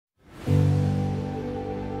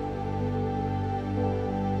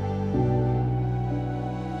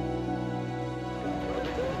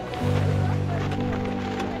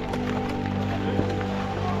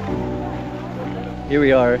Here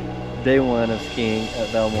we are, day one of skiing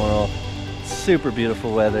at Balmoral. Super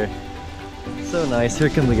beautiful weather. So nice. Here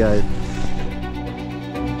come the guys.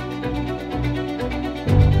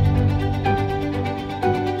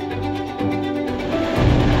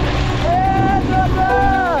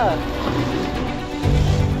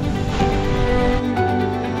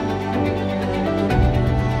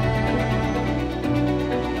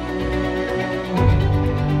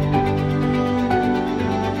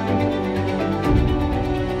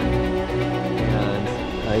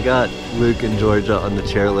 I got Luke and Georgia on the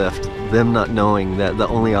chairlift, them not knowing that the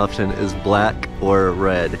only option is black or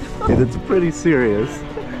red. And it's pretty serious.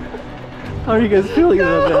 How are you guys feeling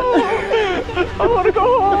about that? I want to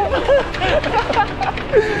go home!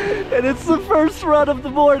 And it's the first run of the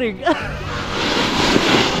morning.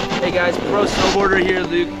 Hey guys, pro snowboarder here,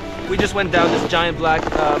 Luke. We just went down this giant black,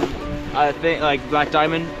 black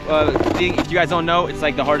diamond. Thing. If you guys don't know, it's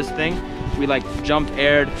like the hardest thing. We like jumped,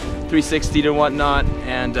 aired, 360'd and whatnot,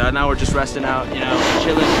 and now we're just resting out, you know,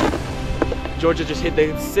 chilling. Georgia just hit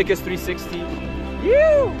the sickest 360.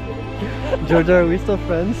 You! Georgia, are we still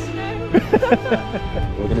friends?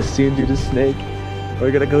 We're gonna soon do the snake.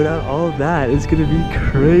 We're gonna go down all of that. It's gonna be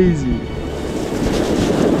crazy.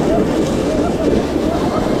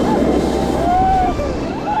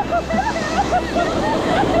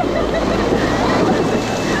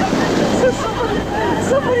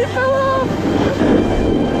 Somebody fell off!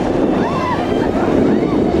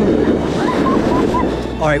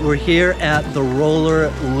 All right, we're here at the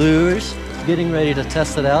roller luge, getting ready to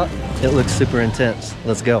test it out. It looks super intense.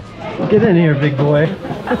 Let's go. Get in here, big boy.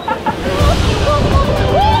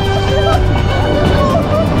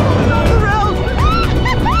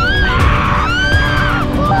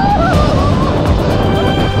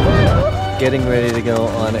 Getting ready to go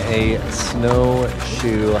on a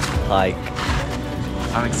snowshoe hike.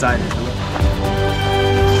 I'm excited.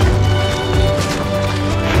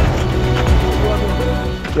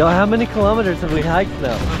 Yo, how many kilometers have we hiked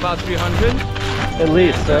now? About 300. At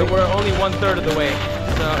least, right? We're only 1/3 of the way,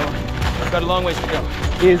 so we've got a long ways to go.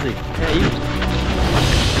 Easy.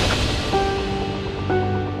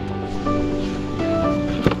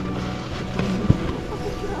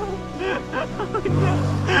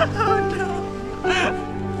 Yeah,